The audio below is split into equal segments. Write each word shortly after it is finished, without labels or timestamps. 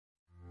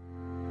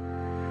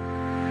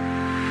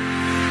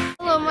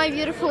my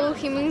beautiful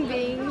human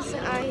beings.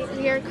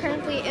 We are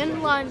currently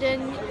in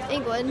London,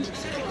 England,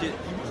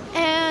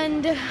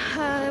 and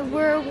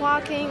we're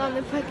walking on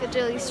the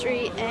Piccadilly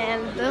Street,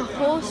 and the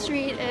whole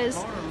street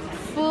is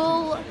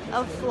full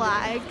of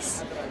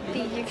flags,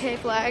 the UK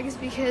flags,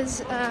 because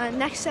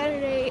next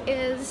Saturday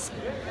is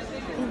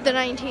the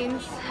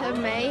 19th of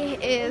May,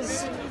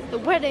 is the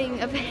wedding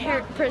of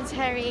Prince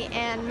Harry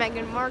and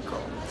Meghan Markle,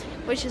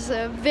 which is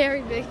a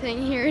very big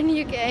thing here in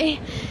the UK.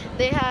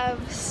 They have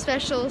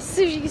special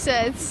sushi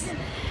sets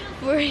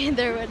for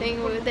their wedding.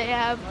 They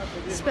have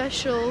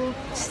special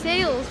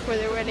sales for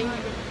their wedding,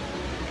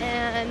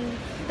 and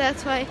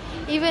that's why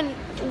even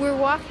we're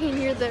walking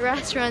near the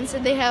restaurants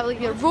and they have like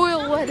the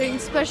royal wedding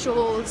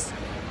specials.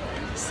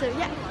 So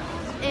yeah,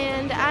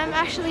 and I'm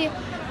actually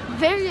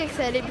very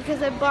excited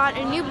because I bought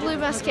a new blue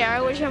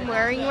mascara, which I'm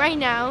wearing right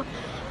now.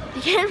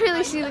 You can't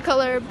really see the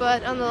color,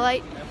 but on the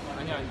light,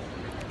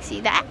 see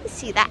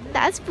that?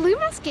 That's blue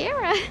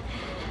mascara.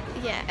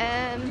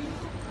 Yeah,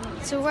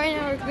 so right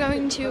now we're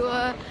going to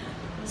a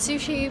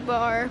sushi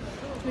bar,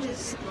 which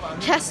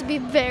has to be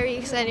very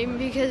exciting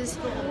because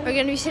we're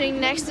going to be sitting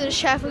next to the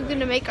chef who's going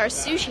to make our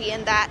sushi,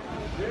 and that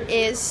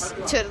is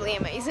totally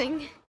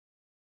amazing.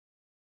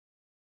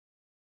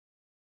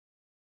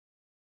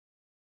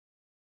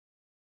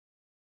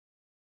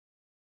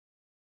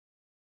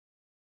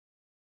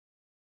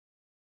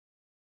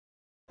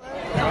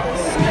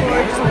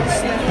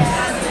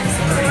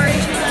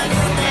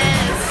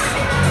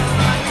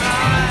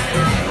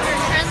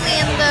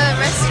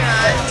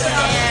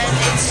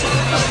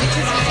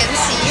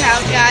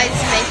 Guys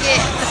make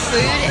it, the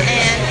food,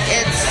 and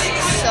it's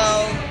so...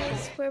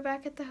 We're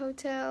back at the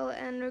hotel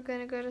and we're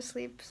going to go to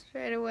sleep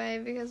straight away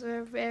because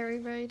we're very,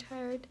 very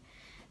tired.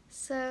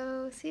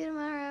 So, see you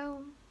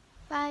tomorrow.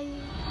 Bye.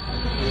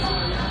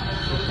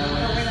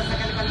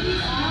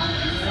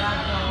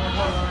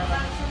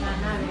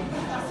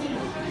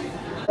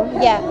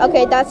 Yeah,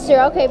 okay, that's true.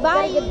 Okay,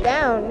 bye. You gotta get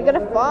down. You're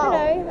gonna fall.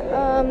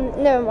 Hello.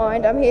 Never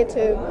mind. I'm here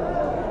too.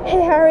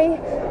 Hey, Harry.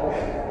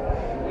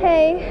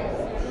 Hey.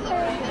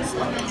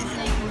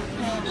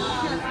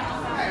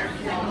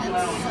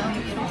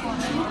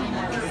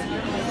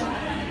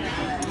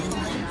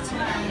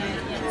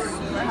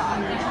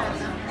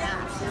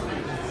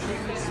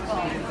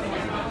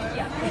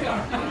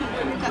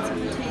 Got some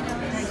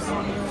potatoes,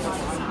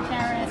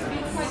 carrots.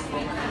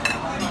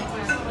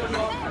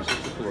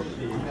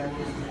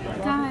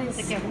 Guys,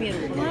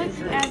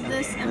 look at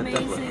this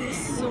amazing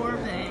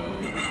sorbet.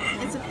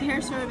 It's a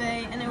pear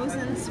sorbet and it was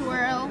in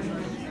swirl.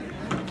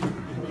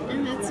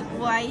 And it's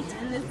white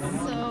and it's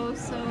so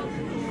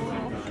cool.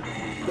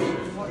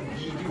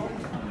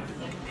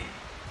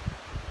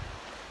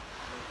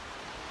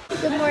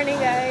 Good morning,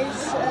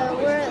 guys.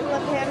 We're at La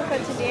Pan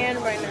Quotidienne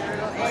right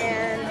now,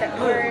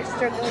 and we're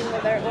struggling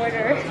with our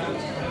order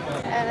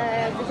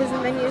because the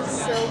menu is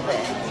so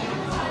big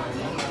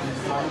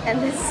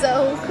and it's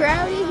so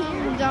crowded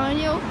here.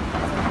 Daniel,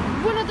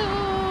 one of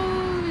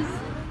those.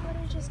 What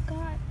I just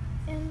got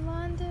in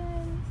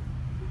London.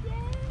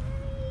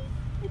 Yay!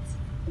 It's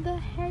the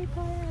Harry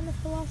Potter and the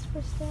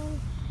Philosopher's Stone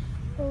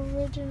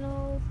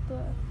original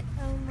book.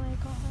 Oh my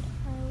god,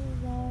 I